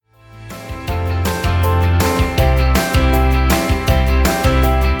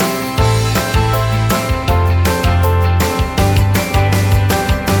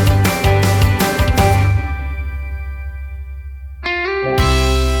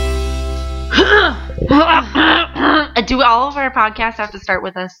Do all of our podcasts have to start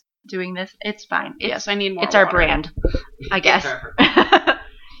with us doing this? It's fine. Yes, I need more. It's our brand, I guess.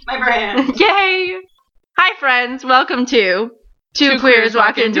 My brand. Yay! Hi, friends. Welcome to Two Queers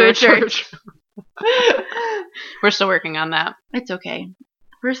Walk Into a Church. We're still working on that. It's okay.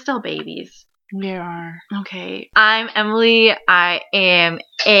 We're still babies. We are. Okay. I'm Emily. I am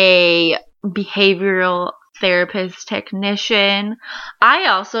a behavioral therapist technician. I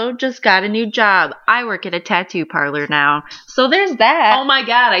also just got a new job. I work at a tattoo parlor now. So there's that. Oh my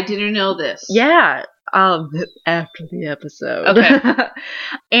god, I didn't know this. Yeah. After the episode. Okay.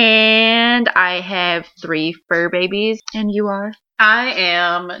 And I have 3 fur babies. And you are? I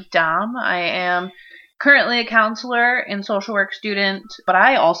am Dom. I am currently a counselor and social work student, but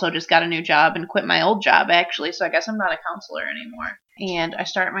I also just got a new job and quit my old job, actually, so I guess I'm not a counselor anymore. And I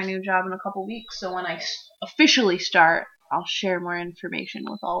start my new job in a couple weeks, so when I officially start, I'll share more information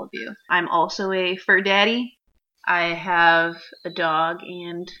with all of you. I'm also a fur daddy. I have a dog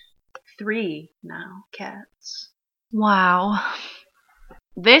and 3 now cats. Wow.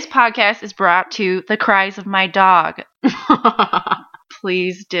 This podcast is brought to the cries of my dog.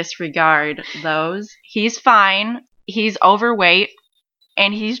 Please disregard those. He's fine. He's overweight.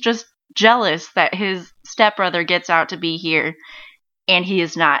 And he's just jealous that his stepbrother gets out to be here. And he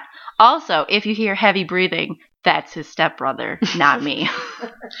is not. Also, if you hear heavy breathing, that's his stepbrother, not me.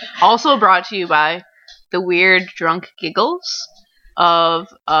 Also brought to you by the weird drunk giggles of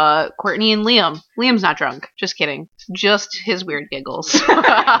Courtney and Liam. Liam's not drunk. Just kidding. Just his weird giggles.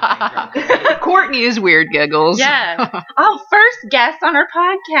 Courtney's weird giggles. Yeah. Oh, first guest on our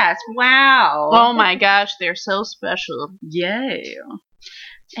podcast. Wow. Oh my gosh, they're so special. Yay.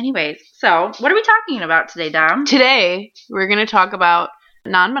 Anyways, so what are we talking about today, Dom? Today, we're going to talk about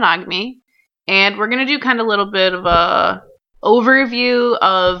non-monogamy, and we're going to do kind of a little bit of a overview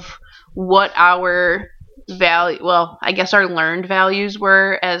of what our I guess our learned values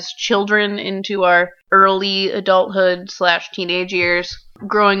were as children into our early adulthood / teenage years,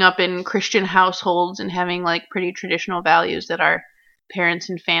 growing up in Christian households and having like pretty traditional values that our parents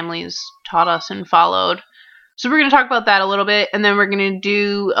and families taught us and followed. So we're going to talk about that a little bit, and then we're going to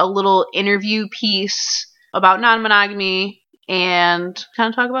do a little interview piece about non-monogamy and kind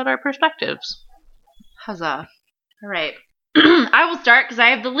of talk about our perspectives. Huzzah. All right. I will start because I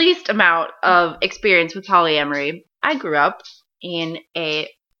have the least amount of experience with polyamory. I grew up in a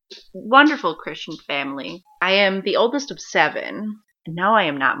wonderful Christian family. I am the oldest of 7. No, I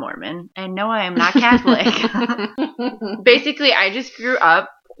am not Mormon. And no, I am not Catholic. Basically, I just grew up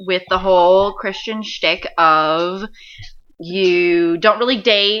with the whole Christian shtick of you don't really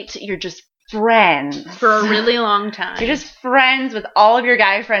date, you're just friends. For a really long time. You're just friends with all of your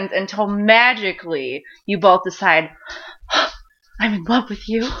guy friends until magically you both decide, I'm in love with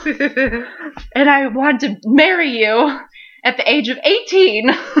you, and I want to marry you at the age of 18.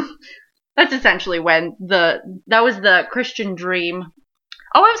 That's essentially when that was the Christian dream.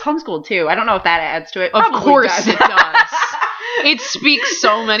 Oh, I was homeschooled too. I don't know if that adds to it. Of Probably course does. It does. It speaks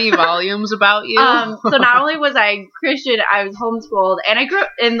so many volumes about you. So not only was I Christian, I was homeschooled, and I grew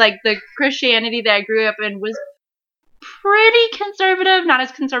up in like the Christianity that I grew up in was pretty conservative. Not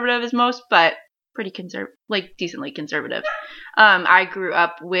as conservative as most, but pretty decently conservative. I grew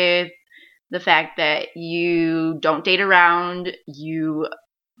up with the fact that you don't date around, you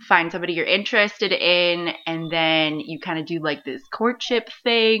find somebody you're interested in, and then you kind of do like this courtship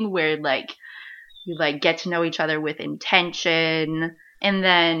thing where like you like get to know each other with intention, and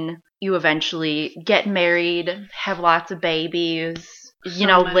then you eventually get married, have lots of babies,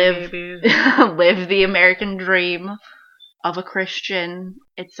 live the American dream of a Christian,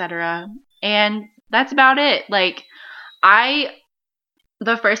 etc. And that's about it. Like,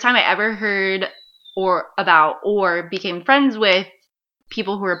 the first time I ever heard or became friends with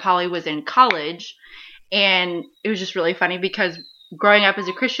people who were poly was in college. And it was just really funny because growing up as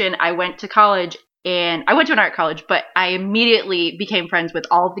a Christian, I went to college, and I went to an art college, but I immediately became friends with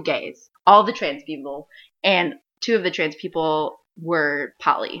all the gays, all the trans people, and 2 of the trans people were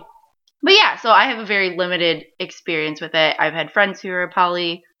poly. But yeah, so I have a very limited experience with it. I've had friends who are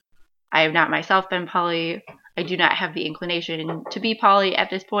poly. I have not myself been poly. I do not have the inclination to be poly at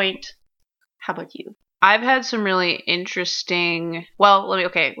this point. How about you? I've had some really interesting... Well,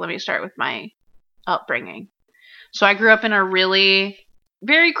 let me start with my upbringing. So I grew up in a really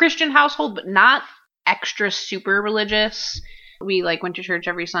very Christian household, but not extra super religious. We went to church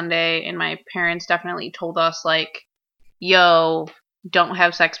every Sunday, and my parents definitely told us yo, don't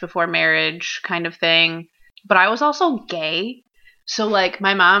have sex before marriage kind of thing. But I was also gay. So, like,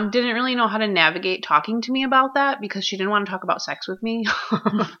 my mom didn't really know how to navigate talking to me about that because she didn't want to talk about sex with me.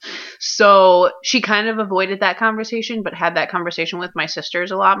 So she kind of avoided that conversation, but had that conversation with my sisters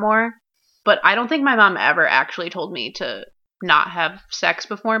a lot more. But I don't think my mom ever actually told me to not have sex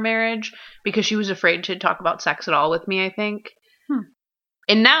before marriage because she was afraid to talk about sex at all with me, I think.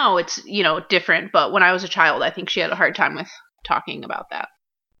 And now it's, different. But when I was a child, I think she had a hard time with talking about that.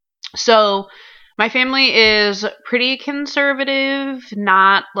 So my family is pretty conservative,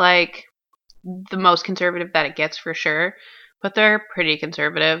 not like the most conservative that it gets for sure, but they're pretty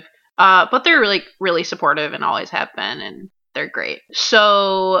conservative. But they're really, really supportive and always have been, and they're great.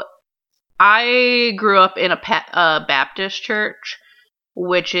 So I grew up in a Baptist church,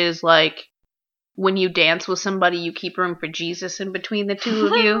 which is like when you dance with somebody, you keep room for Jesus in between the two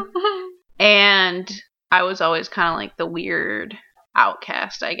of you. And I was always kind of like the weird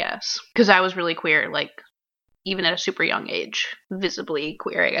outcast, I guess, because I was really queer, like even at a super young age, visibly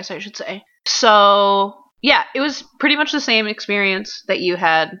queer, I guess I should say. So yeah, it was pretty much the same experience that you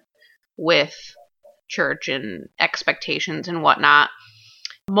had with church and expectations and whatnot.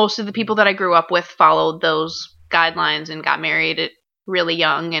 Most of the people that I grew up with followed those guidelines and got married at really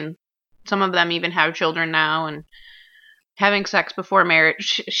young, and some of them even have children now, and having sex before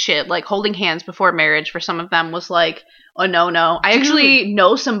marriage, shit, like holding hands before marriage for some of them was like a no-no. I actually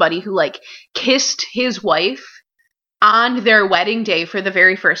know somebody who like kissed his wife on their wedding day for the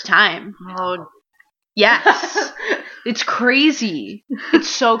very first time. Oh, yes. It's crazy. It's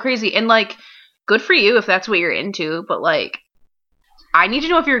so crazy. And like, good for you if that's what you're into, but like, I need to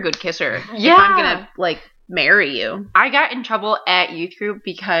know if you're a good kisser. Yeah. If I'm gonna like marry you. I got in trouble at youth group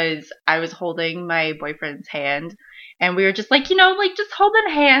because I was holding my boyfriend's hand, and we were just like, just holding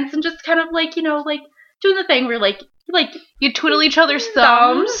hands and just kind of like, like doing the thing where like you twiddle each other's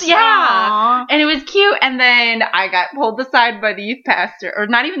thumbs. Yeah. Aww. And it was cute. And then I got pulled aside by the youth pastor, or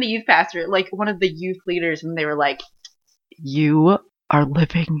not even the youth pastor, like one of the youth leaders, and they were like, "You are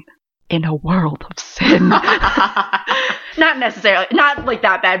living in a world of sin." Not necessarily, not like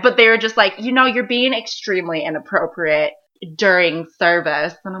that bad, but they were just like, you're being extremely inappropriate during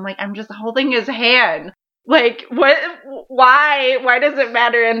service. And I'm like, I'm just holding his hand. Like, what? Why does it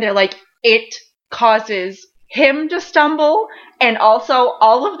matter? And they're like, it causes him to stumble and also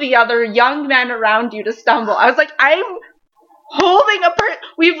all of the other young men around you to stumble. I was like, I'm holding a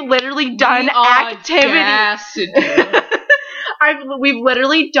we've literally done activity. We've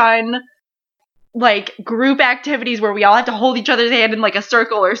literally done like group activities where we all have to hold each other's hand in like a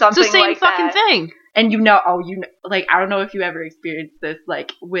circle or something. It's the same like fucking that. thing. And like, I don't know if you ever experienced this,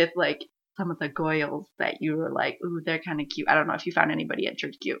 like with like some of the goyles that you were like, ooh, they're kind of cute. I don't know if you found anybody at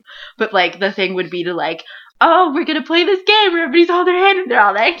church cute, but like the thing would be to like, oh, we're gonna play this game where everybody's holding their hand and they're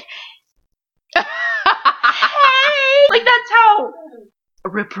all like, hey, like that's how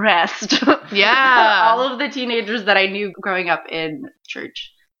repressed. Yeah. All of the teenagers that I knew growing up in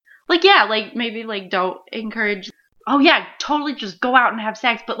church. Like, yeah, like maybe like don't encourage. Oh yeah, totally just go out and have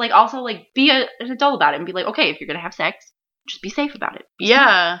sex, but like also like be an adult about it and be like, okay, if you're gonna have sex, just be safe about it.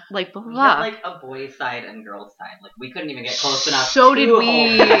 Yeah. Like blah blah We blah. had like a boys' side and girls' side. Like we couldn't even get close enough. So to did hold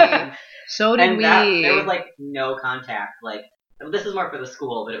we. hands. So did And we. there was like no contact. Like this is more for the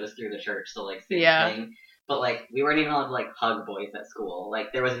school, but it was through the church, so like same thing. But like we weren't even allowed to like hug boys at school.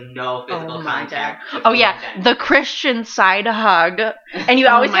 Like there was no physical contact. Oh yeah, the Christian side hug, and you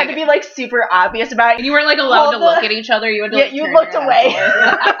always had to be like super obvious about it. And you weren't like allowed to look at each other. You had to. Yeah, you looked away.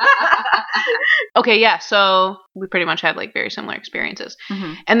 Okay, yeah. So we pretty much had like very similar experiences.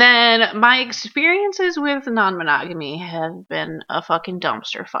 Mm-hmm. And then my experiences with non-monogamy have been a fucking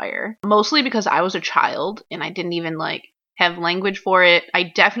dumpster fire. Mostly because I was a child and I didn't even like have language for it.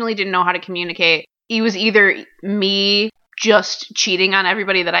 I definitely didn't know how to communicate. It was either me just cheating on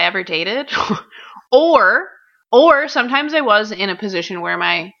everybody that I ever dated, or sometimes I was in a position where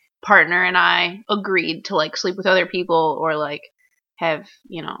my partner and I agreed to like sleep with other people or like have,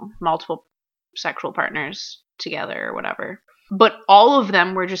 multiple sexual partners together or whatever. But all of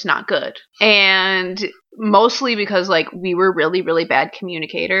them were just not good. And mostly because like we were really, really bad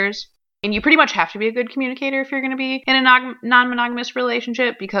communicators. And you pretty much have to be a good communicator if you're going to be in a non-monogamous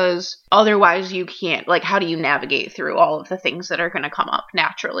relationship, because otherwise you can't, like, how do you navigate through all of the things that are going to come up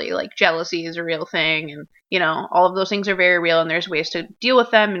naturally? Like, jealousy is a real thing, and, all of those things are very real, and there's ways to deal with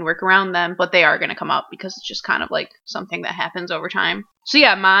them and work around them, but they are going to come up because it's just kind of like something that happens over time. So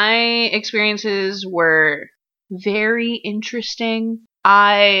yeah, my experiences were very interesting.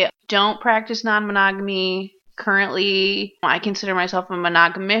 I don't practice non-monogamy currently. I consider myself a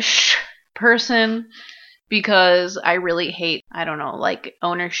monogamish person, because I really hate, I don't know, like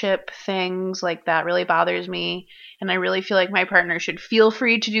ownership things, like that really bothers me. And I really feel like my partner should feel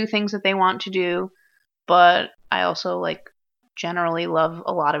free to do things that they want to do. But I also like generally love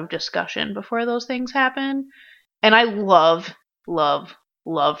a lot of discussion before those things happen. And I love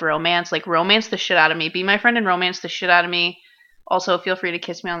romance. Like, romance the shit out of me. Be my friend and romance the shit out of me. Also, feel free to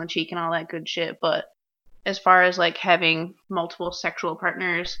kiss me on the cheek and all that good shit. But as far as like having multiple sexual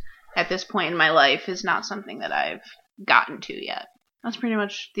partners at this point in my life is not something that I've gotten to yet. That's pretty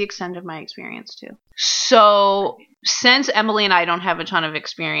much the extent of my experience too. So since Emily and I don't have a ton of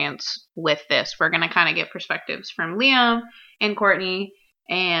experience with this, we're going to kind of get perspectives from Liam and Courtney,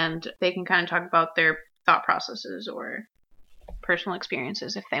 and they can kind of talk about their thought processes or personal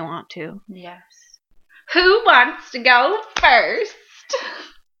experiences if they want to. Yes. Who wants to go first?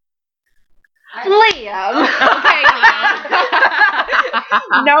 Liam. Okay, Liam.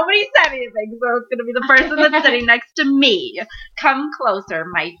 Nobody said anything, so it's gonna be the person that's sitting next to me. Come closer,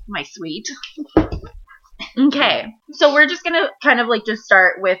 my sweet. Okay, so we're just gonna kind of like just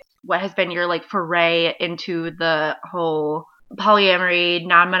start with what has been your like foray into the whole polyamory,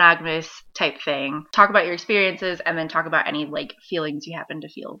 non-monogamous type thing. Talk about your experiences, and then talk about any like feelings you happen to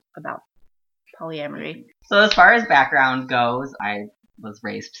feel about polyamory. So as far as background goes, I was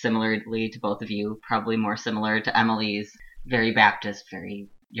raised similarly to both of you, probably more similar to Emily's, very Baptist, very,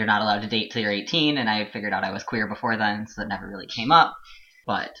 you're not allowed to date till you're 18, and I figured out I was queer before then, so it never really came up.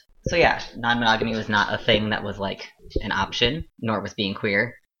 But, so yeah, non-monogamy was not a thing that was like an option, nor was being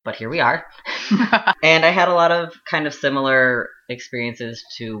queer, but here we are. And I had a lot of kind of similar experiences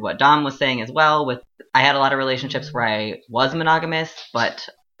to what Dom was saying as well. I had a lot of relationships where I was monogamous, but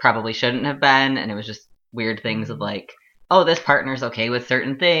probably shouldn't have been, and it was just weird things of like, oh, this partner's okay with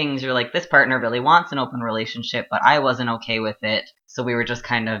certain things, or like this partner really wants an open relationship, but I wasn't okay with it. So we were just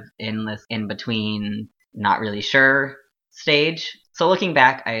kind of in this in-between, not really sure stage. So looking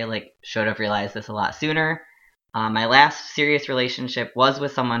back, I like should have realized this a lot sooner. My last serious relationship was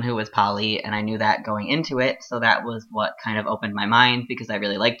with someone who was poly, and I knew that going into it, so that was what kind of opened my mind, because I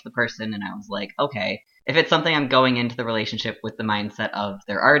really liked the person, and I was like, okay, if it's something I'm going into the relationship with the mindset of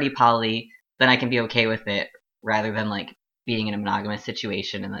they're already poly, then I can be okay with it, rather than like being in a monogamous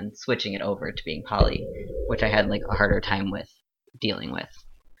situation and then switching it over to being poly, which I had like a harder time with dealing with.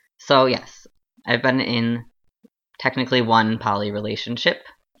 So yes, I've been in technically one poly relationship.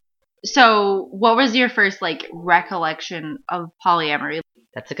 So what was your first like recollection of polyamory?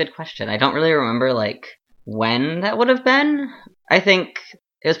 That's a good question. I don't really remember like when that would have been. I think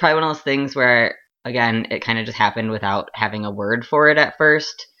it was probably one of those things where, again, it kind of just happened without having a word for it at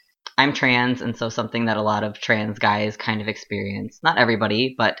first. I'm trans, and so something that a lot of trans guys kind of experience, not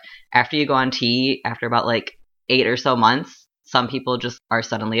everybody, but after you go on T, after about like 8 or so months, some people just are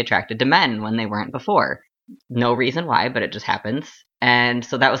suddenly attracted to men when they weren't before. No reason why, but it just happens. And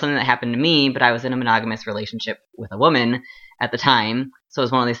so that was something that happened to me, but I was in a monogamous relationship with a woman at the time. So it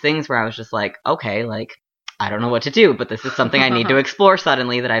was one of these things where I was just like, okay, like, I don't know what to do, but this is something I need to explore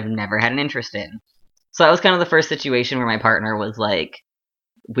suddenly that I've never had an interest in. So that was kind of the first situation where my partner was like,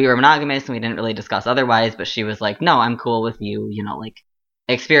 we were monogamous and we didn't really discuss otherwise, but she was like, no, I'm cool with you, you know, like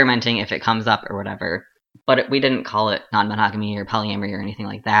experimenting if it comes up or whatever. But we didn't call it non-monogamy or polyamory or anything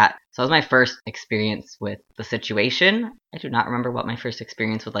like that. So that was my first experience with the situation. I do not remember what my first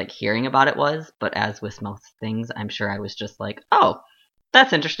experience with like hearing about it was, but as with most things, I'm sure I was just like, oh,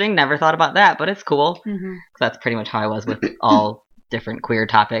 that's interesting. Never thought about that, but it's cool. Mm-hmm. That's pretty much how I was with all different queer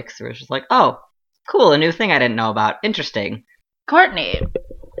topics. It was just like, oh, cool, a new thing I didn't know about. Interesting. Courtney.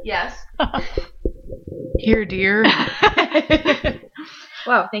 Yes. Here, dear.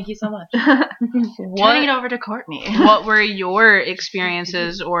 Wow, thank you so much. Turning it over to Courtney. What were your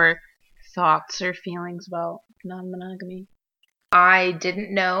experiences or thoughts or feelings about non-monogamy? I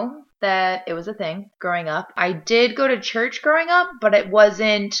didn't know that it was a thing growing up. I did go to church growing up, but it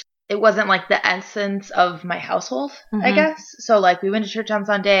wasn't like the essence of my household, I guess. So like we went to church on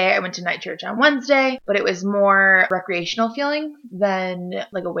Sunday, I went to night church on Wednesday, but it was more recreational feeling than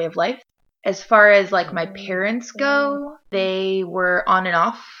like a way of life. As far as like my parents go, they were on and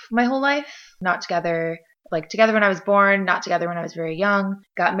off my whole life, not together, like together when I was born, not together when I was very young,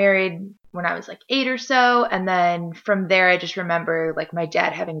 got married when I was like 8 or so. And then from there, I just remember like my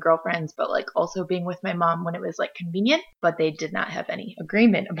dad having girlfriends, but like also being with my mom when it was like convenient, but they did not have any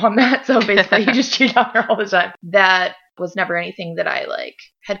agreement upon that. So basically he just cheated on her all the time. That was never anything that I like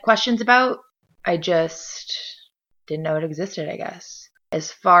had questions about. I just didn't know it existed, I guess. As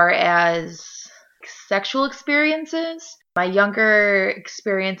far as sexual experiences, my younger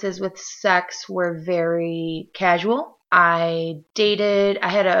experiences with sex were very casual. I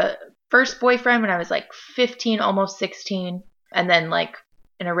had a first boyfriend when I was like 15, almost 16, and then like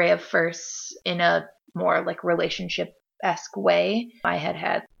an array of firsts in a more like relationship-esque way. I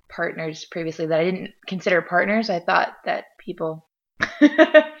had partners previously that I didn't consider partners. I thought that people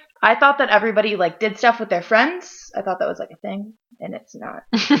I thought that everybody like did stuff with their friends. I thought that was like a thing, and it's not.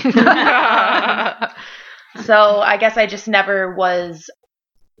 So I guess I just never was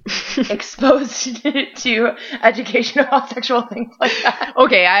exposed to education about sexual things like that.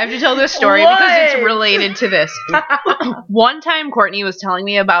 Okay, I have to tell this story What? because it's related to this. One time Courtney was telling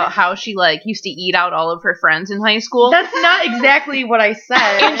me about how she like used to eat out all of her friends in high school. That's not exactly what I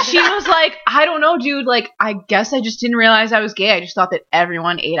said. And she was like, I don't know, dude, like I guess I just didn't realize I was gay. I just thought that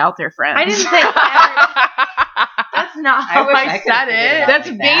everyone ate out their friends. I didn't say that's not how wish I I could've said figured it it. out. That's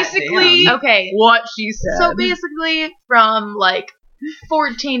like that, basically damn. Okay. what she said. So basically from like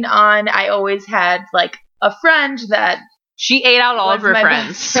 14 on, I always had like a friend that she ate out all of was her my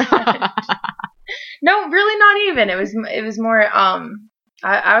friends. best friend. No, really not even. It was more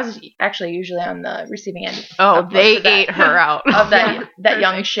I was actually usually on the receiving end. Oh, of most they of that- ate her out. of that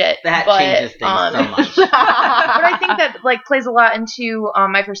young shit. That but, changes things so much. but I think that like plays a lot into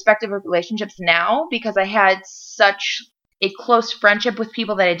my perspective of relationships now, because I had such a close friendship with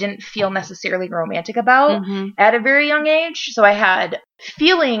people that I didn't feel necessarily romantic about Mhm. at a very young age. So I had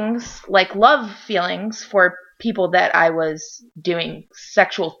feelings, like love feelings, for people that I was doing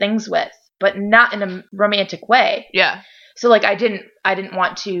sexual things with, but not in a romantic way. Yeah. So like I didn't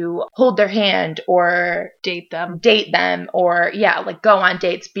want to hold their hand or Date them. date them, or like go on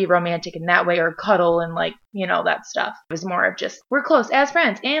dates, be romantic in that way, or cuddle and like, that stuff. It was more of just, we're close as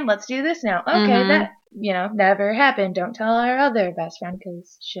friends and let's do this now. Okay, Mhm. that never happened. Don't tell our other best friend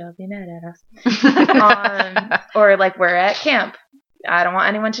because she'll be mad at us. Or like we're at camp. I don't want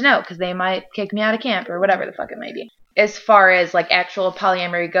anyone to know because they might kick me out of camp or whatever the fuck it may be. As far as like actual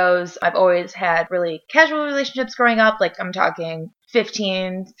polyamory goes, I've always had really casual relationships growing up. Like I'm talking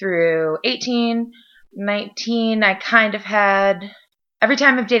 15 through 18, 19. I kind of had, every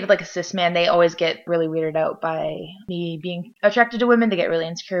time I've dated like a cis man, they always get really weirded out by me being attracted to women. They get really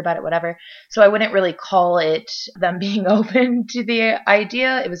insecure about it, whatever. So I wouldn't really call it them being open to the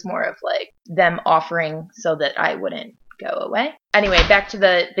idea. It was more of like them offering so that I wouldn't go away. Anyway, back to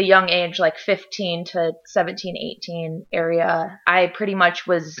the young age, like 15 to 17, 18 area. I pretty much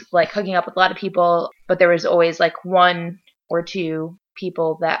was like hooking up with a lot of people, but there was always like one or two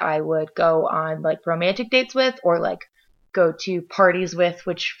people that I would go on like romantic dates with, or like go to parties with,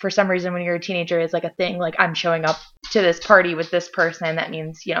 which for some reason when you're a teenager is like a thing. Like I'm showing up to this party with this person, that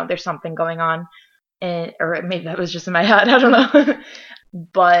means, there's something going on. Or maybe that was just in my head, I don't know.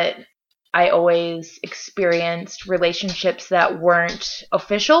 But I always experienced relationships that weren't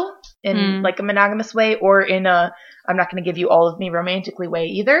official in like a monogamous way, or in a I'm not going to give you all of me romantically way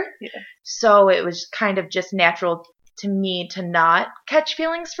either. Yeah. So it was kind of just natural to me to not catch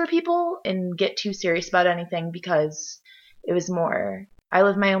feelings for people and get too serious about anything, because it was more, I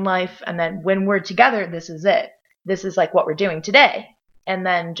live my own life, and then when we're together, this is it. This is like what we're doing today. And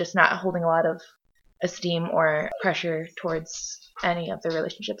then just not holding a lot of esteem or pressure towards any of the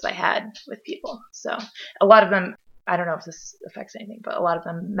relationships I had with people. So a lot of them, I don't know if this affects anything, but a lot of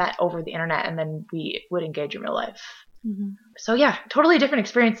them met over the internet, and then we would engage in real life. Mm-hmm. So yeah, totally different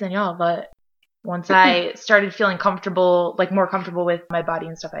experience than y'all. But once I started feeling comfortable, like more comfortable with my body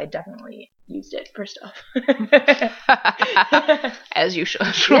and stuff, I definitely used it for stuff. As you should.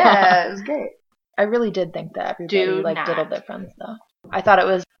 Yeah, it was great. I really did think that everybody diddled their friends though. I thought it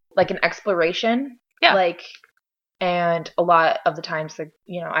was like an exploration. Yeah. Like, and a lot of the times, like,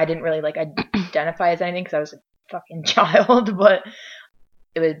 I didn't really like identify as anything because I was a fucking child, but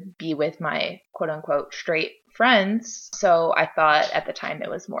it would be with my quote unquote straight friends. So I thought at the time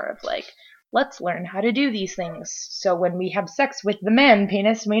it was more of like, let's learn how to do these things. So when we have sex with the man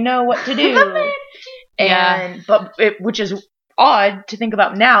penis, we know what to do. Which is odd to think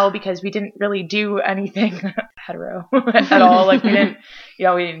about now, because we didn't really do anything hetero at all. Like we didn't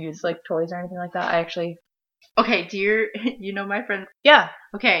use like toys or anything like that. Okay, you know my friend? Yeah.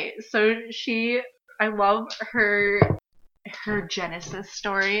 Okay, so I love her genesis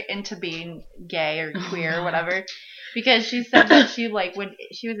story into being gay or queer or whatever, because she said that she, like, when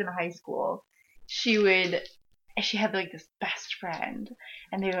she was in high school, she had like this best friend,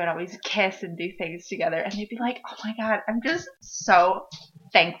 and they would always kiss and do things together, and they'd be like, oh my god, I'm just so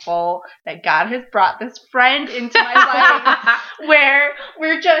thankful that God has brought this friend into my life where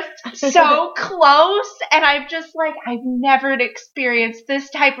we're just so close, and I've never experienced this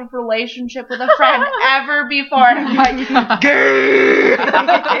type of relationship with a friend ever before, and I'm like, gay!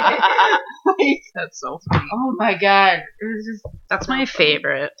 That's so funny. Oh my god. It was just That's my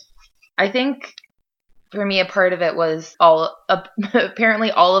favorite. I think for me, a part of it was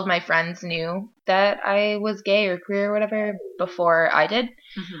apparently all of my friends knew that I was gay or queer or whatever before I did.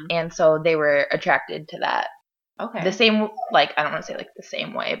 Mm-hmm. And so they were attracted to that. Okay. The same, like, I don't want to say like the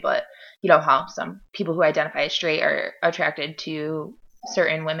same way, but you know how some people who identify as straight are attracted to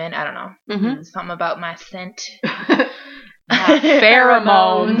certain women. I don't know. Mhm. Something about my scent.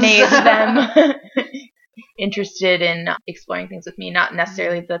 Pheromones. Made them interested in exploring things with me. Not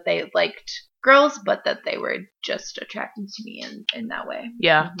necessarily that they liked girls, but that they were just attracted to me in that way.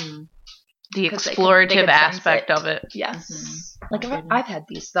 Yeah. Mm-hmm. The 'Cause they explorative could sense aspect it. of it. Yes. Mhm. Like, Oh, I've had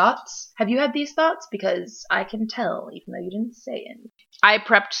these thoughts. Have you had these thoughts? Because I can tell, even though you didn't say any. I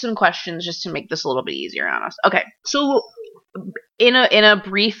prepped some questions just to make this a little bit easier on us. Okay, so in a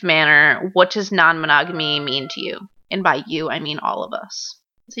brief manner, what does non-monogamy mean to you? And by you, I mean all of us.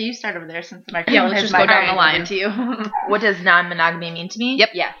 So you start over there since the microphone. let's has just go down the migrated line. to you. What does non-monogamy mean to me? Yep.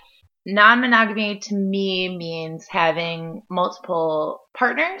 Yeah. Non-monogamy to me means having multiple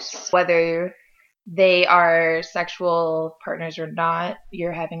partners, whether they are sexual partners or not.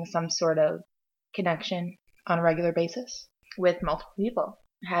 You're having some sort of connection on a regular basis with multiple people.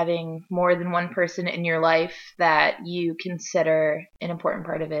 Having more than one person in your life that you consider an important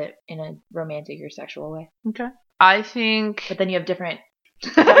part of it in a romantic or sexual way. Okay. I think. But then you have different.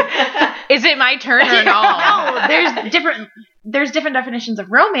 Is it my turn or no? No, there's different definitions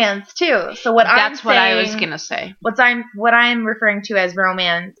of romance too. So That's what I was gonna say. what I'm referring to as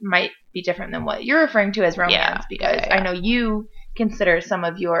romance might be different than what you're referring to as romance, because yeah. I know you consider some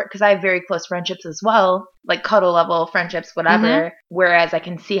of your, because I have very close friendships as well, like cuddle level friendships, whatever. Mm-hmm. Whereas I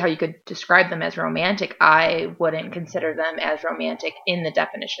can see how you could describe them as romantic. I wouldn't consider them as romantic in the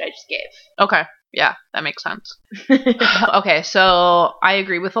definition I just gave. Okay. Yeah, that makes sense. Okay, so I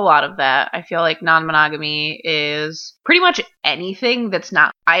agree with a lot of that. I feel like non-monogamy is pretty much anything that's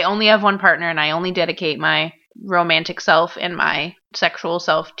not. I only have one partner and I only dedicate my romantic self and my sexual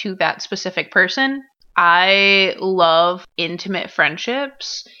self to that specific person. I love intimate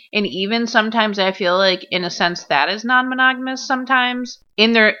friendships, and even sometimes I feel like in a sense that is non-monogamous sometimes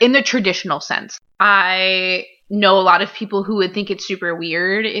in the traditional sense. I know a lot of people who would think it's super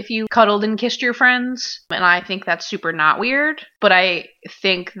weird if you cuddled and kissed your friends, and I think that's super not weird, but I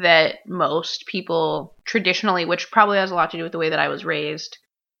think that most people traditionally, which probably has a lot to do with the way that I was raised,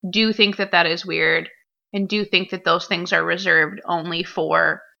 do think that that is weird and do think that those things are reserved only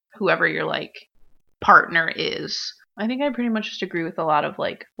for whoever your like partner is. I think I pretty much just agree with a lot of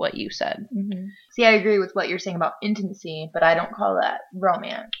like what you said. Mm-hmm. See, I agree with what you're saying about intimacy, but I don't call that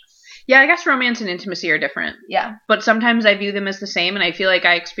romance. Yeah, I guess romance and intimacy are different. Yeah. But sometimes I view them as the same, and I feel like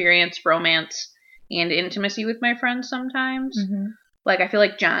I experience romance and intimacy with my friends sometimes. Mm-hmm. Like, I feel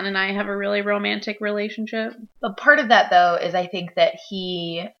like John and I have a really romantic relationship. But part of that, though, is I think that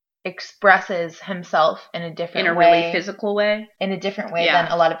he expresses himself in a different In a way. really physical way. In a different way Yeah.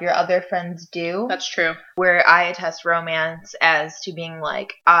 than a lot of your other friends do. That's true. Where I attest romance as to being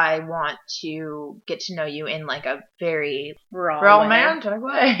like, I want to get to know you in like a very romantic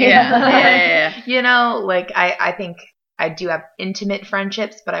way. Yeah. You know, like I think I do have intimate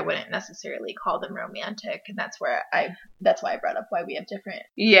friendships, but I wouldn't necessarily call them romantic, and that's why I brought up why we have different.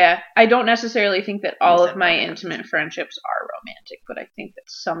 Yeah, I don't necessarily think that all of my Romance. intimate friendships are romantic, but I think that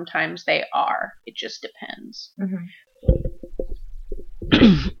sometimes they are. It just depends. Mm-hmm.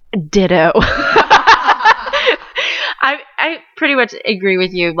 Ditto. I pretty much agree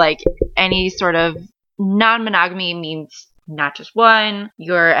with you. Like, any sort of non-monogamy means not just one.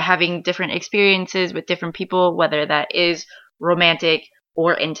 You're having different experiences with different people, whether that is romantic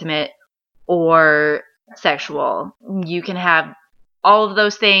or intimate or sexual. You can have all of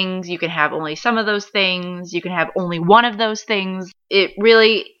those things. You can have only some of those things. You can have only one of those things.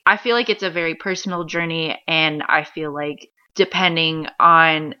 I feel like it's a very personal journey, and I feel like depending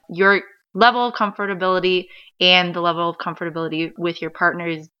on your level of comfortability and the level of comfortability with your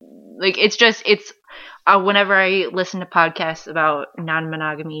partners, like it's whenever I listen to podcasts about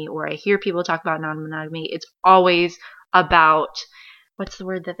non-monogamy or I hear people talk about non-monogamy, it's always about, what's the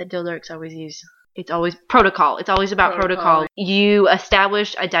word that the Dildarks always use? It's always protocol. It's always about protocol. You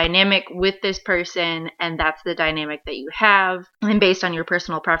establish a dynamic with this person, and that's the dynamic that you have. And based on your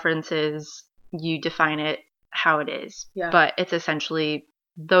personal preferences, you define it how it is. Yeah. But it's essentially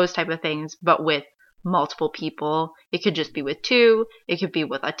those type of things, but with multiple people. It could just be with two. It could be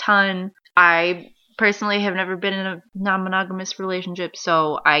with a ton. I personally have never been in a non-monogamous relationship,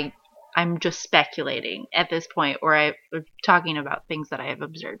 so I'm just speculating at this point, or I'm talking about things that I have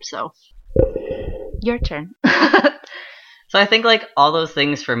observed. So, your turn. So I think like all those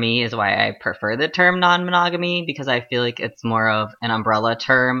things for me is why I prefer the term non-monogamy, because I feel like it's more of an umbrella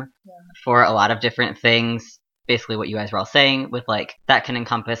term for a lot of different things. Basically what you guys were all saying with like that can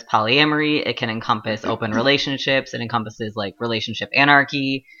encompass polyamory, it can encompass open relationships, it encompasses like relationship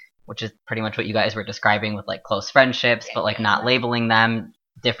anarchy, which is pretty much what you guys were describing with like close friendships, but like not labeling them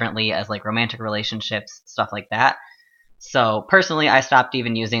differently as like romantic relationships, stuff like that. So personally, I stopped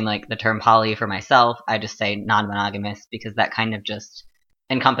even using like the term poly for myself. I just say non-monogamous because that kind of just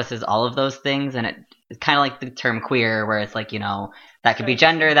encompasses all of those things, and it's kind of like the term queer, where it's like, you know, that could be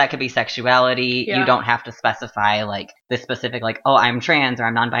gender, that could be sexuality. Yeah. You don't have to specify like this specific, like, oh, I'm trans or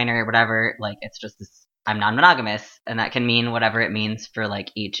I'm non-binary or whatever. Like, it's just this, I'm non-monogamous, and that can mean whatever it means for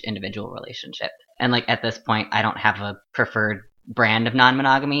like each individual relationship. And like at this point, I don't have a preferred brand of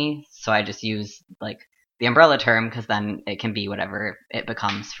non-monogamy, so I just use like the umbrella term because then it can be whatever it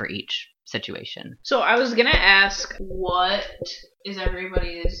becomes for each situation. So I was gonna ask, what is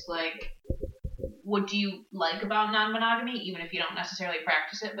everybody's like? What do you like about non-monogamy, even if you don't necessarily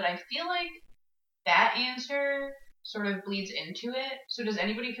practice it? But I feel like that answer sort of bleeds into it. So does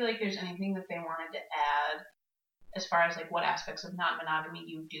anybody feel like there's anything that they wanted to add as far as like what aspects of non-monogamy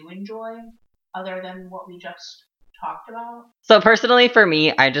you do enjoy, other than what we just talked about? So personally, for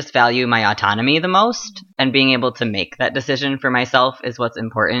me, I just value my autonomy the most, and being able to make that decision for myself is what's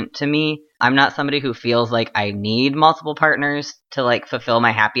important to me. I'm not somebody who feels like I need multiple partners to like fulfill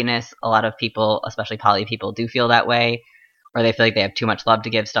my happiness. A lot of people, especially poly people, do feel that way, or they feel like they have too much love to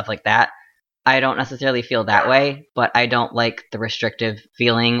give, stuff like that. I don't necessarily feel that way, but I don't like the restrictive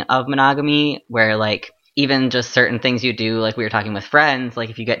feeling of monogamy where like even just certain things you do, like we were talking with friends, like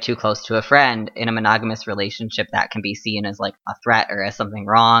if you get too close to a friend in a monogamous relationship, that can be seen as like a threat or as something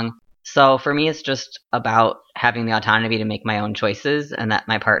wrong. So for me, it's just about having the autonomy to make my own choices, and that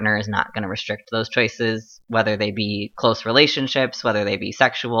my partner is not going to restrict those choices, whether they be close relationships, whether they be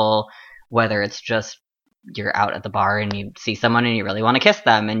sexual, whether it's just you're out at the bar and you see someone and you really want to kiss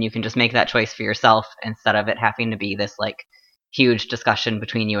them, and you can just make that choice for yourself instead of it having to be this like huge discussion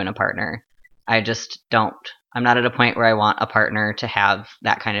between you and a partner. I just don't. I'm not at a point where I want a partner to have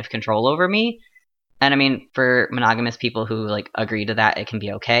that kind of control over me. And I mean, for monogamous people who like agree to that, it can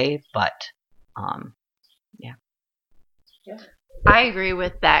be okay. But, yeah. I agree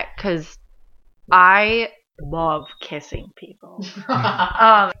with that because I love kissing people.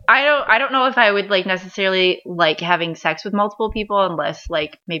 I don't know if I would like necessarily like having sex with multiple people unless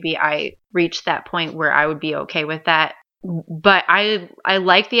like maybe I reached that point where I would be okay with that. But I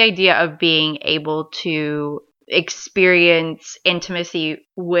like the idea of being able to experience intimacy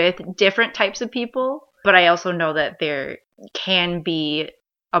with different types of people. But I also know that there can be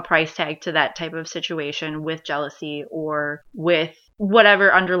a price tag to that type of situation with jealousy or with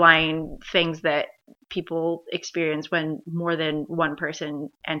whatever underlying things that people experience when more than one person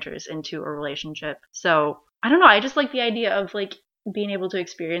enters into a relationship. So I don't know. I just like the idea of like being able to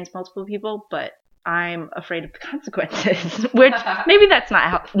experience multiple people, but I'm afraid of the consequences, which maybe that's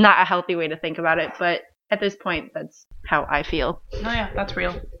not a healthy way to think about it, but at this point, that's how I feel. Oh yeah, that's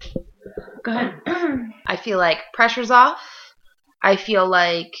real. Go ahead. I feel like pressure's off. I feel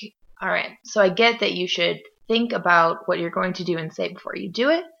like, all right, so I get that you should think about what you're going to do and say before you do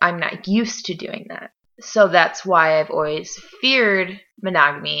it. I'm not used to doing that. So that's why I've always feared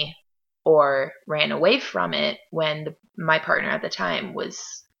monogamy or ran away from it when my partner at the time was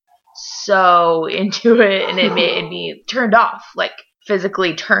so into it, and it made me turned off, like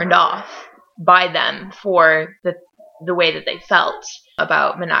physically turned off by them for the way that they felt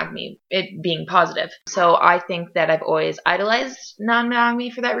about monogamy, it being positive. So I think that I've always idolized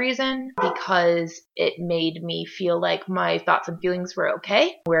non-monogamy for that reason, because it made me feel like my thoughts and feelings were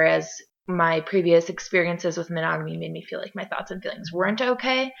okay, whereas my previous experiences with monogamy made me feel like my thoughts and feelings weren't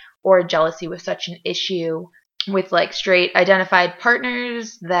okay, or jealousy was such an issue with like straight identified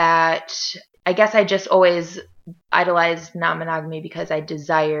partners that I guess I just always idolized non-monogamy because I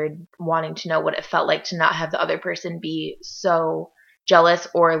desired wanting to know what it felt like to not have the other person be so jealous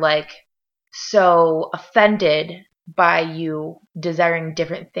or like so offended by you desiring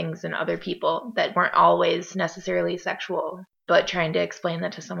different things in other people that weren't always necessarily sexual. But trying to explain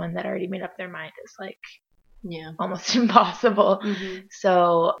that to someone that already made up their mind is like almost impossible. Mm-hmm.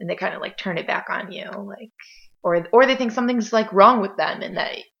 So, and they kind of like turn it back on you, like, or they think something's like wrong with them and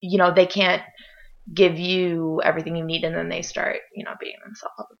that, you know, they can't give you everything you need, and then they start, you know, beating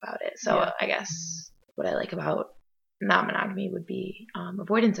themselves up about it. So I guess what I like about non-monogamy would be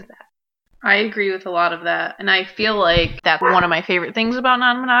avoidance of that. I agree with a lot of that, and I feel like that's one of my favorite things about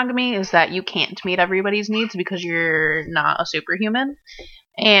non-monogamy is that you can't meet everybody's needs because you're not a superhuman,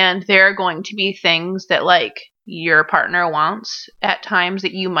 and there are going to be things that like your partner wants at times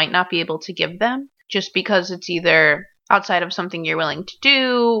that you might not be able to give them just because it's either outside of something you're willing to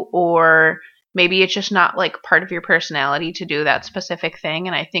do, or maybe it's just not like part of your personality to do that specific thing.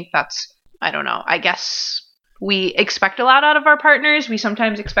 And I think that's, I don't know, I guess we expect a lot out of our partners. We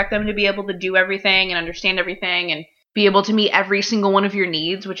sometimes expect them to be able to do everything and understand everything and be able to meet every single one of your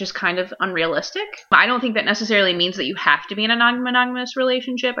needs, which is kind of unrealistic. I don't think that necessarily means that you have to be in a non-monogamous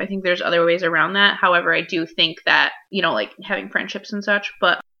relationship. I think there's other ways around that. However, I do think that, you know, like having friendships and such.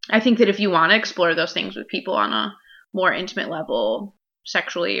 But I think that if you want to explore those things with people on a more intimate level,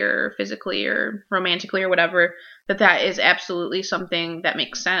 sexually or physically or romantically or whatever, that is absolutely something that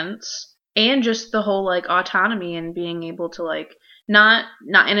makes sense. And just the whole like autonomy and being able to like not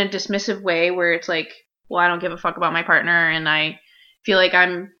in a dismissive way where it's like, well, I don't give a fuck about my partner and I feel like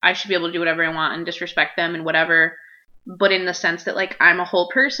I should be able to do whatever I want and disrespect them and whatever, but in the sense that like I'm a whole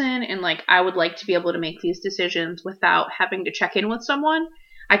person and like I would like to be able to make these decisions without having to check in with someone.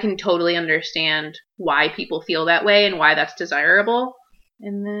 I can totally understand why people feel that way and why that's desirable.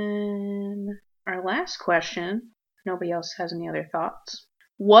 And then our last question, if nobody else has any other thoughts.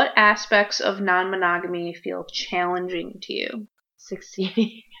 What aspects of non-monogamy feel challenging to you?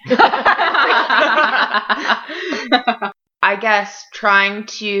 Succeeding. I guess trying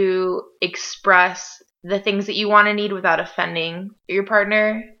to express the things that you want to need without offending your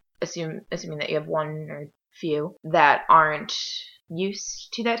partner, assuming that you have one or few that aren't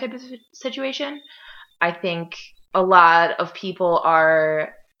used to that type of situation. I think a lot of people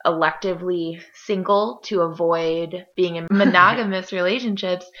are electively single to avoid being in monogamous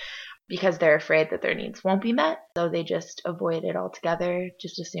relationships because they're afraid that their needs won't be met. So they just avoid it altogether,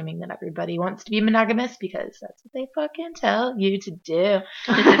 just assuming that everybody wants to be monogamous because that's what they fucking tell you to do.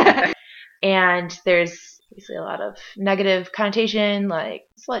 And there's obviously a lot of negative connotation like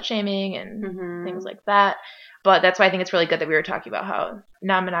slut shaming and things like that. But that's why I think it's really good that we were talking about how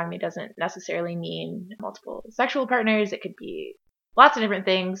non-monogamy doesn't necessarily mean multiple sexual partners. It could be lots of different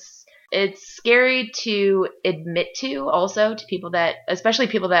things. It's scary to admit to also to people that, especially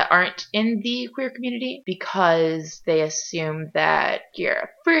people that aren't in the queer community, because they assume that you're a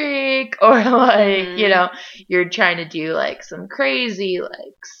freak or like, you know, you're trying to do like some crazy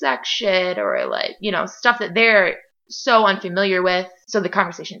like sex shit or like, you know, stuff that they're so unfamiliar with. So the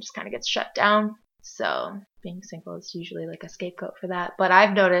conversation just kind of gets shut down. So being single is usually like a scapegoat for that. But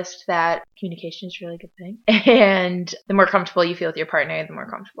I've noticed that communication is a really good thing. And the more comfortable you feel with your partner, the more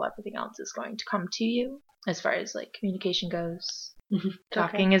comfortable everything else is going to come to you as far as like communication goes.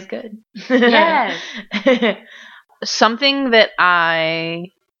 Talking is good. Yes. Something that I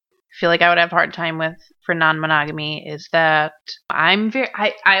feel like I would have a hard time with for non-monogamy is that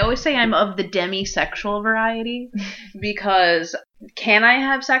I always say I'm of the demisexual variety because can I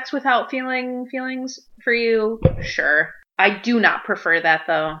have sex without feeling feelings for you? Sure. I do not prefer that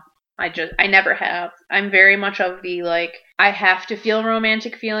though. I never have. I'm very much of the like, I have to feel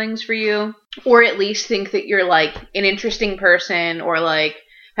romantic feelings for you, or at least think that you're like an interesting person, or like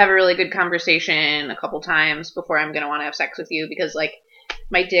have a really good conversation a couple times before I'm going to want to have sex with you, because like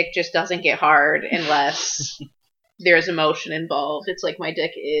my dick just doesn't get hard unless there's emotion involved. It's like my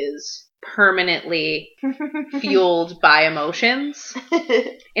dick is permanently fueled by emotions.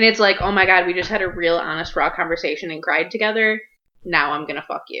 And it's like, oh my God, we just had a real honest, raw conversation and cried together. Now I'm gonna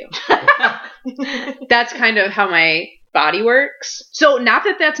fuck you. That's kind of how my body works. So not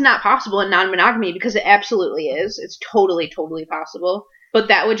that that's not possible in non-monogamy, because it absolutely is. It's totally, totally possible. But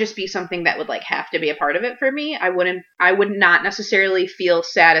that would just be something that would like have to be a part of it for me. I would not necessarily feel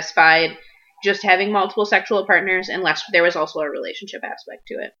satisfied just having multiple sexual partners unless there was also a relationship aspect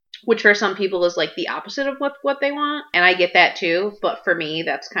to it, which for some people is like the opposite of what they want. And I get that too. But for me,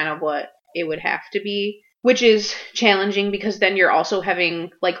 that's kind of what it would have to be, which is challenging because then you're also having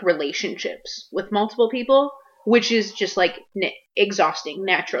like relationships with multiple people, which is just like exhausting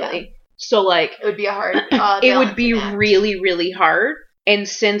naturally. Yeah. So like it would be a hard it would be really, really hard. And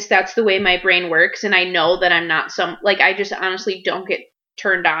since that's the way my brain works, and I know that I'm not I just honestly don't get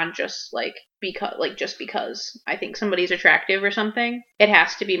turned on just because I think somebody's attractive or something. It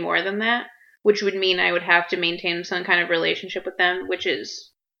has to be more than that, which would mean I would have to maintain some kind of relationship with them, which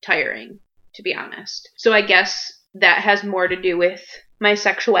is tiring, to be honest. So I guess that has more to do with my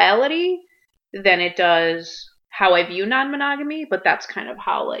sexuality than it does how I view non-monogamy, but that's kind of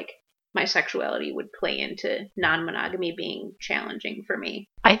how like my sexuality would play into non-monogamy being challenging for me.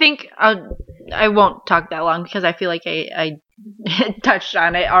 I think I won't talk that long because I feel like I touched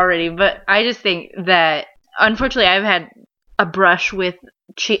on it already, but I just think that unfortunately I've had a brush with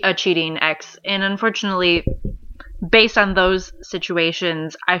a cheating ex, and unfortunately based on those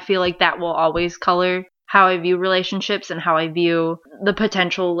situations, I feel like that will always color how I view relationships and how I view the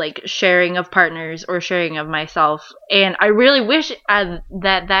potential like sharing of partners or sharing of myself. And I really wish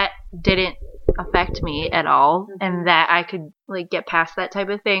that didn't affect me at all and that I could like get past that type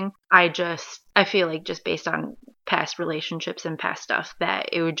of thing. I feel like just based on past relationships and past stuff that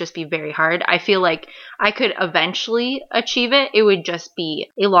it would just be very hard. I feel like I could eventually achieve it. It would just be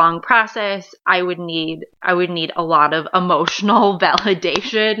a long process. I would need a lot of emotional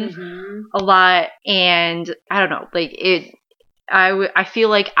validation, a lot, and I don't know, like it I feel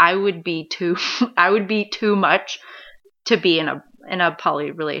like I would be too much to be in a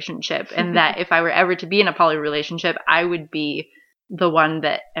poly relationship, and that if I were ever to be in a poly relationship, I would be the one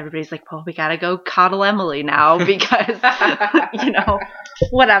that everybody's like, well, we gotta go coddle Emily now because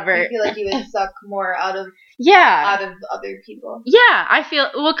whatever. I feel like you would suck more out of other people. Yeah, I feel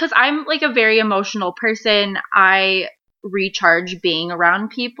because I'm like a very emotional person. I recharge being around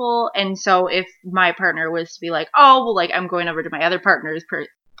people, and so if my partner was to be like, oh well, like I'm going over to my other partner's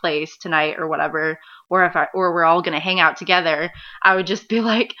place tonight or whatever, or we're all gonna hang out together, I would just be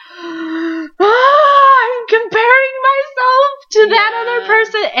like, I'm comparing myself to that other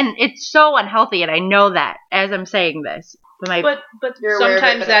person, and it's so unhealthy, and I know that as I'm saying this, but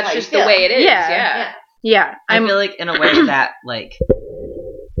sometimes that's just the way it is. Yeah. I feel like in a way that like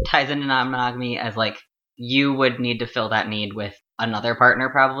ties into non-monogamy as like you would need to fill that need with another partner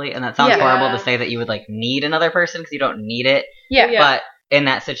probably, and that sounds horrible to say that you would like need another person because you don't need it. But in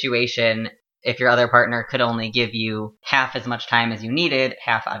that situation, if your other partner could only give you half as much time as you needed,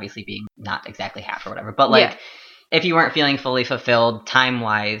 half obviously being not exactly half or whatever, but like if you weren't feeling fully fulfilled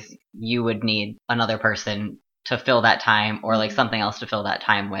time-wise, you would need another person to fill that time or like something else to fill that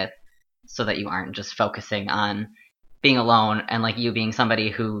time with, so that you aren't just focusing on being alone and like you being somebody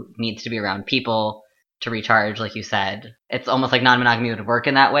who needs to be around people to recharge, like you said. It's almost like non-monogamy would work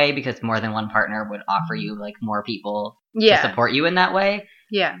in that way because more than one partner would offer you like more people to support you in that way.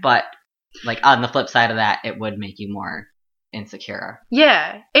 Yeah. But like on the flip side of that, it would make you more insecure.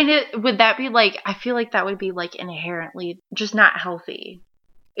 Yeah. And would that be like, I feel like that would be like inherently just not healthy.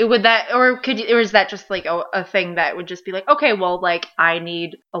 Or is that just like a thing that would just be like, okay, well, like I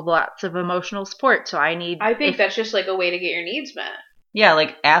need lots of emotional support, so I think that's just like a way to get your needs met. Yeah,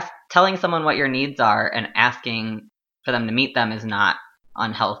 like telling someone what your needs are and asking for them to meet them is not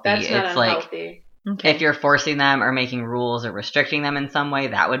unhealthy. That's not it's unhealthy. Like if you're forcing them or making rules or restricting them in some way,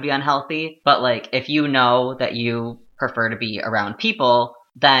 that would be unhealthy. But like if you know that you prefer to be around people,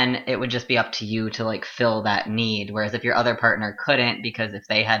 then it would just be up to you to like fill that need. Whereas if your other partner couldn't, because if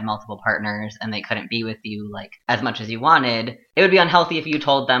they had multiple partners and they couldn't be with you like as much as you wanted, it would be unhealthy if you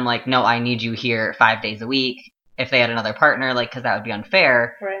told them like, no, I need you here 5 days a week. If they had another partner, like, because that would be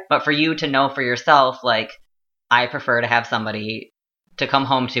unfair. Right. But for you to know for yourself, like, I prefer to have somebody to come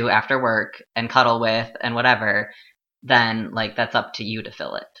home to after work and cuddle with and whatever, then like that's up to you to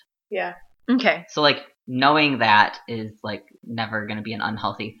fill it. Yeah. Okay. So like knowing that is like never going to be an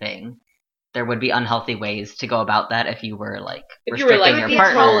unhealthy thing. There would be unhealthy ways to go about that if you were like restricting your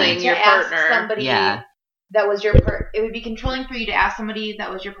partner. Your partner. Somebody that was your partner. It would be controlling for you to ask somebody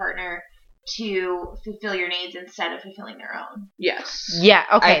that was your partner to fulfill your needs instead of fulfilling their own. Yes. Yeah,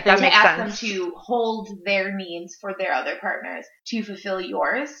 okay, that makes sense. To ask them to hold their needs for their other partners to fulfill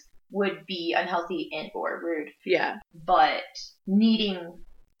yours would be unhealthy and or rude. Yeah. But needing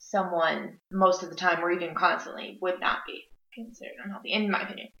someone most of the time or even constantly would not be considered unhealthy, in my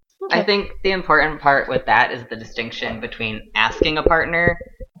opinion. Okay. I think the important part with that is the distinction between asking a partner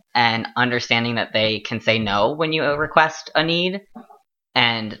and understanding that they can say no when you request a need.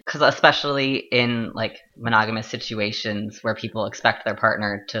 And because especially in like monogamous situations where people expect their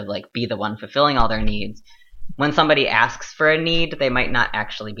partner to like be the one fulfilling all their needs, when somebody asks for a need, they might not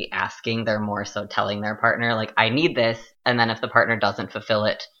actually be asking. They're more so telling their partner like, I need this. And then if the partner doesn't fulfill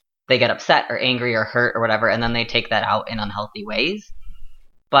it, they get upset or angry or hurt or whatever. And then they take that out in unhealthy ways.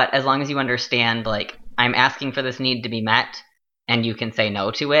 But as long as you understand, like, I'm asking for this need to be met and you can say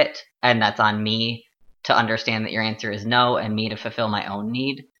no to it, and that's on me to understand that your answer is no and me to fulfill my own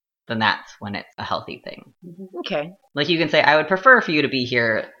need, then that's when it's a healthy thing. Okay. Like you can say, I would prefer for you to be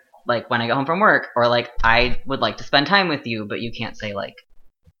here like when I go home from work, or like I would like to spend time with you, but you can't say like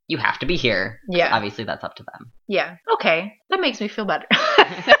you have to be here. Yeah. Obviously that's up to them. Yeah. Okay. That makes me feel better.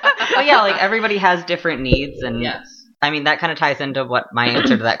 But yeah, like everybody has different needs, and yes. I mean that kind of ties into what my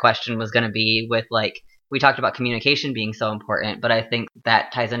answer to that question was going to be with like, we talked about communication being so important, but I think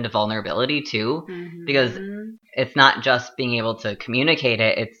that ties into vulnerability too, because it's not just being able to communicate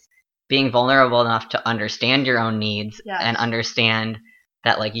it, it's being vulnerable enough to understand your own needs and understand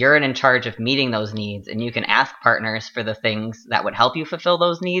that like you're in charge of meeting those needs, and you can ask partners for the things that would help you fulfill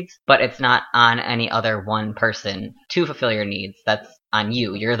those needs, but it's not on any other one person to fulfill your needs. That's on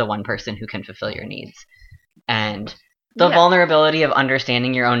you. You're the one person who can fulfill your needs. And the vulnerability of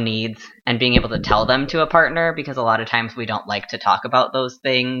understanding your own needs and being able to tell them to a partner, because a lot of times we don't like to talk about those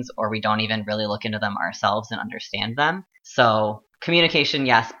things, or we don't even really look into them ourselves and understand them. So communication,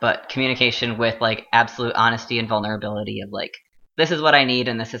 yes, but communication with like absolute honesty and vulnerability of like, this is what I need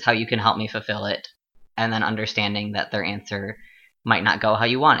and this is how you can help me fulfill it. And then understanding that their answer might not go how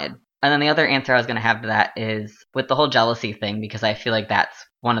you wanted. And then the other answer I was going to have to that is with the whole jealousy thing, because I feel like that's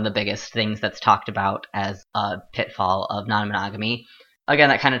one of the biggest things that's talked about as a pitfall of non-monogamy. Again,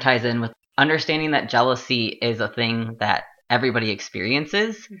 that kind of ties in with understanding that jealousy is a thing that everybody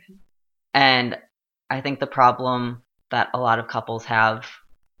experiences. Mm-hmm. And I think the problem that a lot of couples have,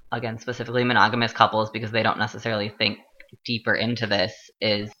 again, specifically monogamous couples, because they don't necessarily think deeper into this,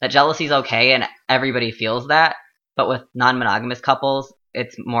 is that jealousy is okay and everybody feels that. But with non-monogamous couples,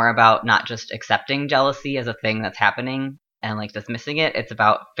 it's more about not just accepting jealousy as a thing that's happening and like dismissing it. It's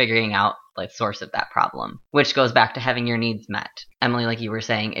about figuring out like source of that problem, which goes back to having your needs met. Emily, like you were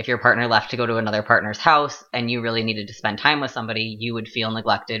saying, if your partner left to go to another partner's house and you really needed to spend time with somebody, you would feel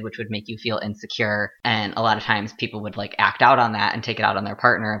neglected, which would make you feel insecure. And a lot of times people would like act out on that and take it out on their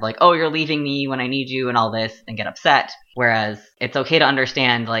partner of like, oh, you're leaving me when I need you and all this, and get upset. Whereas it's okay to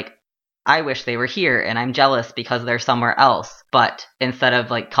understand like, I wish they were here and I'm jealous because they're somewhere else. But instead of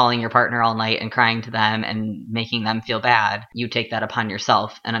like calling your partner all night and crying to them and making them feel bad, you take that upon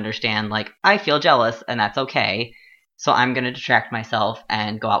yourself and understand like, I feel jealous and that's okay. So I'm going to distract myself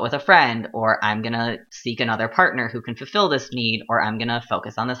and go out with a friend, or I'm going to seek another partner who can fulfill this need, or I'm going to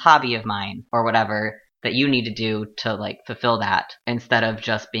focus on this hobby of mine, or whatever that you need to do to like fulfill that, instead of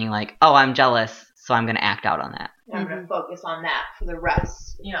just being like, oh, I'm jealous, so I'm going to act out on that. I'm going to focus on that for the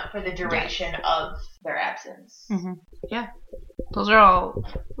rest, for the duration of their absence. Mm-hmm. Yeah. Those are all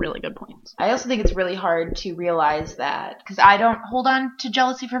really good points. I also think it's really hard to realize that, because I don't hold on to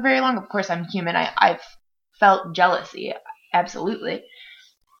jealousy for very long. Of course, I'm human. I've felt jealousy, absolutely.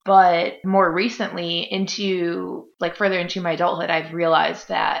 But more recently, further into my adulthood, I've realized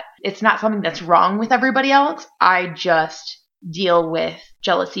that it's not something that's wrong with everybody else. I just deal with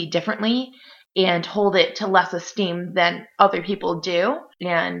jealousy differently and hold it to less esteem than other people do.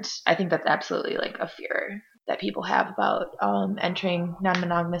 And I think that's absolutely like a fear that people have about entering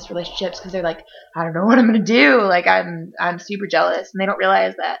non-monogamous relationships, because they're like, I don't know what I'm going to do. Like I'm super jealous. And they don't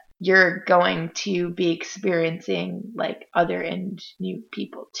realize that you're going to be experiencing like other and new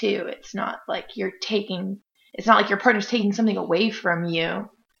people too. It's not like your partner's taking something away from you.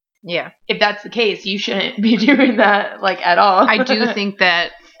 Yeah. If that's the case, you shouldn't be doing that like at all. I do think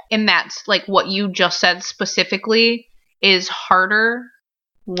that, and that's like what you just said specifically, is harder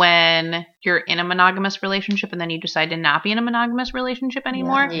when you're in a monogamous relationship and then you decide to not be in a monogamous relationship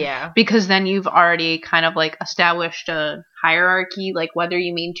anymore. Yeah. Because then you've already kind of like established a hierarchy, like whether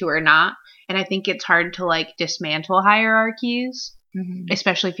you mean to or not. And I think it's hard to like dismantle hierarchies,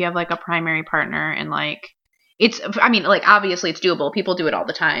 especially if you have like a primary partner, and like obviously it's doable. People do it all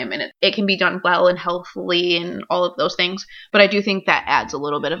the time, and it can be done well and healthfully and all of those things. But I do think that adds a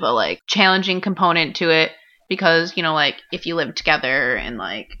little bit of a like challenging component to it, because, like if you live together and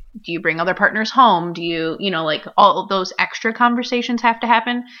like, do you bring other partners home? Do you, like all of those extra conversations have to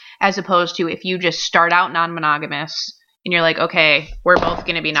happen, as opposed to if you just start out non-monogamous and you're like, okay, we're both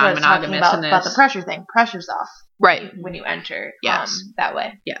going to be non-monogamous. About the pressure thing. Pressure's off. Right. When you enter that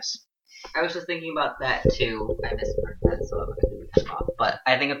way. Yes. I was just thinking about that too. I missed part of that, so I'm going to cut off. But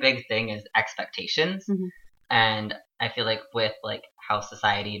I think a big thing is expectations. Mm-hmm. And I feel like with like how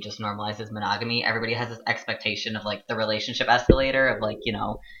society just normalizes monogamy, everybody has this expectation of like the relationship escalator of like,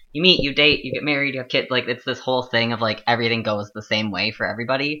 you meet, you date, you get married, you have kids. Like it's this whole thing of like everything goes the same way for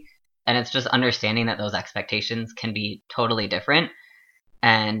everybody. And it's just understanding that those expectations can be totally different.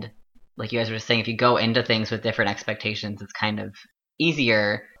 And like you guys were just saying, if you go into things with different expectations, it's kind of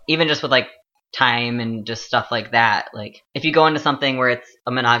easier, even just with like time and just stuff like that. Like if you go into something where it's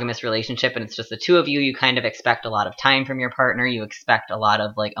a monogamous relationship and it's just the two of you, you kind of expect a lot of time from your partner. You expect a lot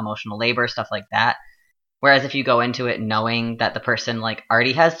of like emotional labor, stuff like that. Whereas if you go into it knowing that the person like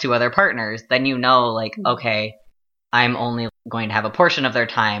already has two other partners, then like, okay, I'm only going to have a portion of their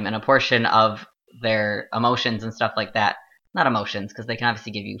time and a portion of their emotions and stuff like that. Not emotions, because they can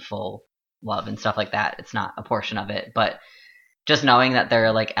obviously give you full love and stuff like that. It's not a portion of it, but just knowing that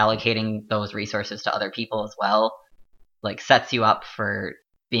they're like allocating those resources to other people as well, like sets you up for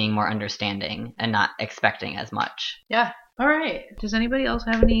being more understanding and not expecting as much. Yeah. All right. Does anybody else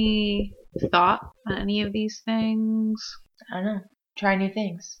have any thought on any of these things? I don't know. Try new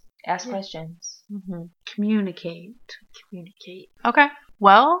things. Ask questions. Mm-hmm. Communicate. Okay.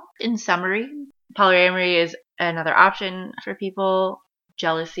 Well, In summary, polyamory is another option for people.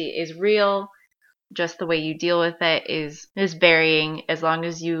 Jealousy is real. Just the way you deal with it is varying. As long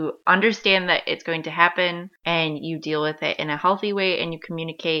as you understand that it's going to happen and you deal with it in a healthy way and you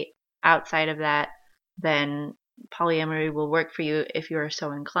communicate outside of that, then polyamory will work for you if you are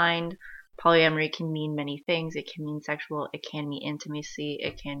so inclined. Polyamory can mean many things. It can mean sexual. It can mean intimacy.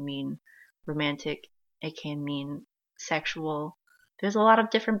 It can mean romantic. It can mean sexual. There's a lot of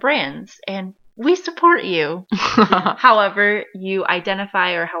different brands, and we support you. However you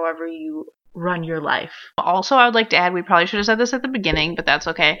identify or however you run your life. also, I would like to add, we probably should have said this at the beginning, but that's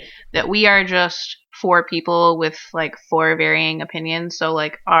okay, that we are just 4 people with like 4 varying opinions. So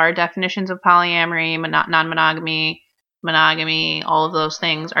like our definitions of polyamory, non-monogamy, monogamy, all of those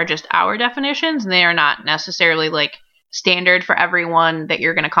things are just our definitions. And they are not necessarily like standard for everyone that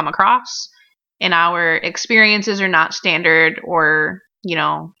you're going to come across. And our experiences are not standard or,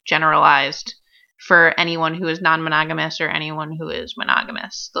 generalized for anyone who is non-monogamous or anyone who is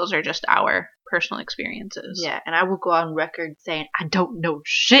monogamous. Those are just our personal experiences. Yeah, and I will go on record saying I don't know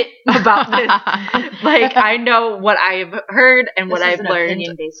shit about this. Like, I know what I've heard and what I've learned.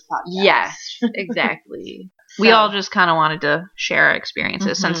 Opinion-based podcast. Yes, exactly. We all just kind of wanted to share our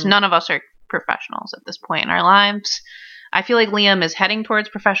experiences since none of us are professionals at this point in our lives. I feel like Liam is heading towards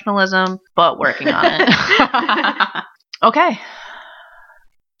professionalism, but working on it. Okay.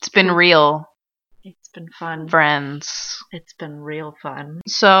 It's been real. It's been fun. Friends. It's been real fun.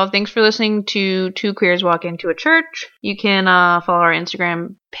 So thanks for listening to Two Queers Walk Into a Church. You can follow our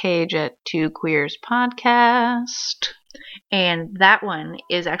Instagram page at Two Queers Podcast. And that one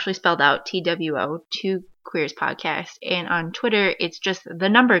is actually spelled out TWO, Two Queers Podcast. And on Twitter, it's just the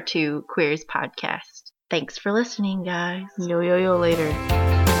number 2 Queers Podcast. Thanks for listening, guys. Yo later.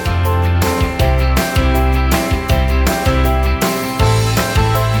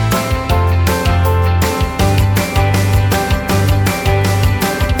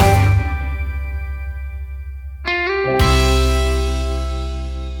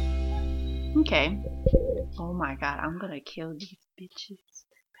 Okay. Oh my god, I'm gonna kill these bitches.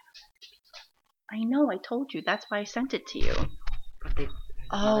 I know, I told you. That's why I sent it to you.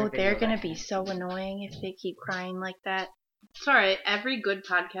 Oh, they're gonna be so annoying if they keep crying like that. Sorry, every good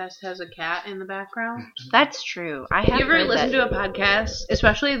podcast has a cat in the background. That's true. I have You ever listen to a podcast,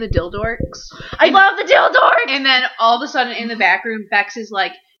 especially the Dildorks? I love the Dildorks! And then all of a sudden in the back room, Bex is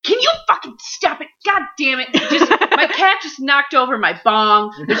like, "Can you fucking stop it? God damn it. My cat just knocked over my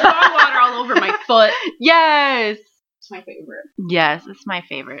bong. There's bong water all over my foot." Yes! It's my favorite. Yes, it's my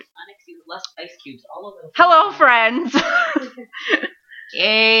favorite. Onyx uses less ice cubes all over the Hello, friends!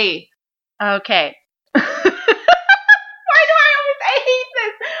 Yay. Okay. I hate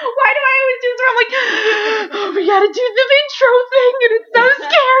this. Why do I always do this? I'm like, oh, we gotta do the intro thing, and it's so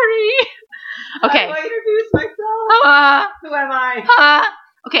scary. Okay. I introduce myself. Who am I?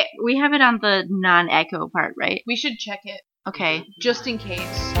 Okay, we have it on the non-echo part, right? We should check it Okay. just in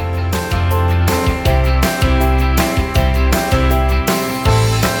case.